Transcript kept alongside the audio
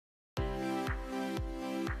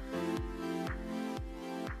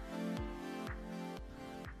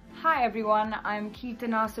Hi everyone, I'm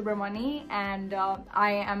Keertana Subramani and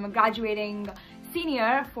I am a graduating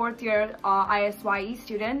senior fourth year ISyE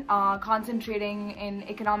student concentrating in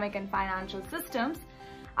economic and financial systems.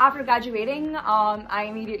 After graduating, I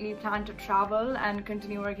immediately plan to travel and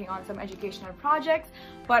continue working on some educational projects,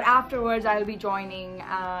 but afterwards I'll be joining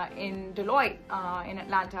in Deloitte in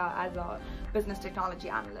Atlanta as a business technology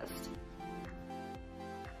analyst.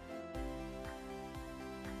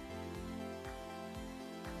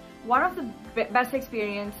 One of the best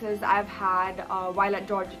experiences I've had while at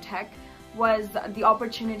Georgia Tech was the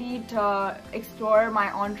opportunity to explore my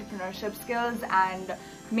entrepreneurship skills and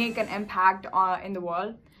make an impact in the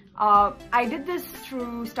world. I did this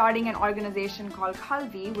through starting an organization called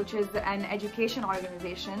ISyE, which is an education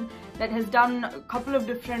organization that has done a couple of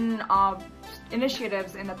different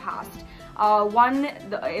initiatives in the past. One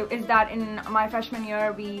is that in my freshman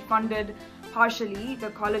year, we funded partially the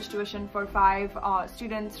college tuition for 5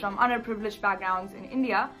 students from underprivileged backgrounds in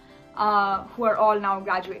India who are all now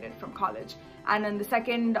graduated from college. And in the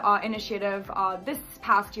second initiative this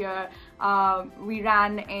past year, we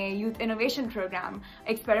ran a youth innovation program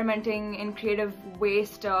experimenting in creative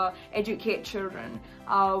ways to educate children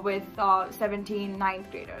with 17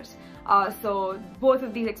 ninth graders. So both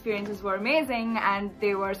of these experiences were amazing, and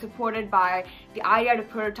they were supported by the Idea to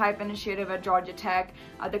Prototype initiative at Georgia Tech,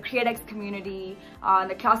 the CreateX community,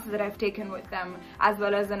 the classes that I've taken with them, as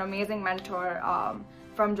well as an amazing mentor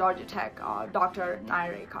from Georgia Tech, Dr.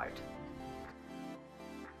 Nair Eckhart.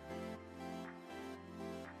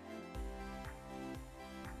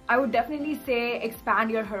 I would definitely say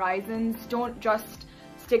expand your horizons. Don't just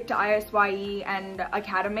stick to ISyE and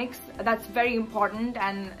academics. That's very important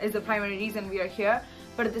and is the primary reason we are here.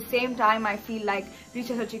 But at the same time, I feel like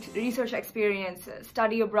research experiences,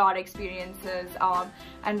 study abroad experiences,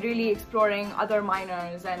 and really exploring other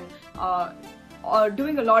minors and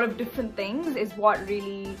doing a lot of different things is what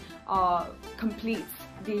really completes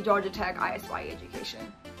the Georgia Tech ISyE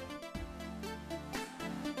education.